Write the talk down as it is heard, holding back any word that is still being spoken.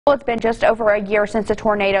Well, it's been just over a year since a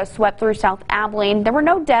tornado swept through South Abilene. There were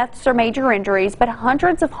no deaths or major injuries, but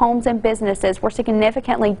hundreds of homes and businesses were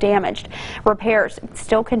significantly damaged. Repairs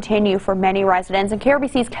still continue for many residents, and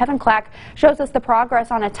KRBC's Kevin Clack shows us the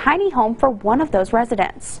progress on a tiny home for one of those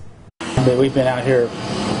residents. We've been out here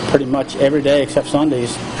pretty much every day except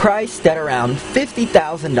Sundays. Priced at around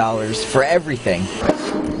 $50,000 for everything.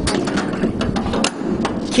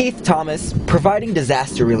 Keith Thomas, providing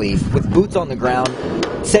disaster relief with boots on the ground,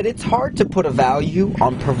 said it's hard to put a value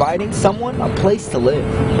on providing someone a place to live.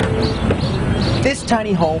 This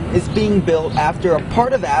tiny home is being built after a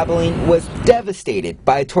part of Abilene was devastated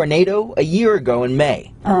by a tornado a year ago in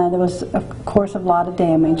May. There was, of course, a lot of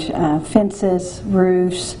damage, fences,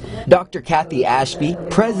 roofs. Dr. Kathy Ashby,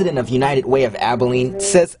 president of United Way of Abilene,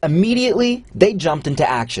 says immediately they jumped into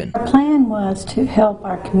action. Our plan was to help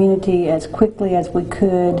our community as quickly as we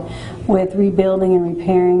could with rebuilding and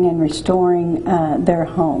repairing and restoring their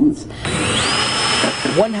homes.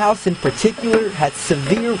 One house in particular had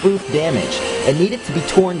severe roof damage and needed to be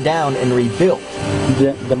torn down and rebuilt.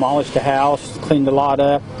 Demolished the house, cleaned the lot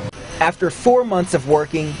up. After 4 months of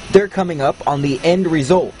working, they're coming up on the end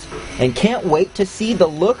result and can't wait to see the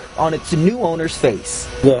look on its new owner's face.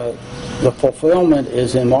 The fulfillment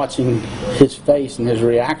is in watching his face and his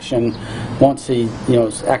reaction once he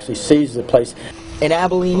actually sees the place. In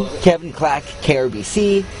Abilene, Kevin Clack,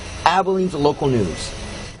 KRBC, Abilene's local news.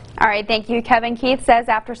 All right, thank you, Kevin. Keith says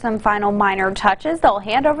after some final minor touches, they'll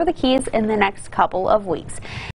hand over the keys in the next couple of weeks.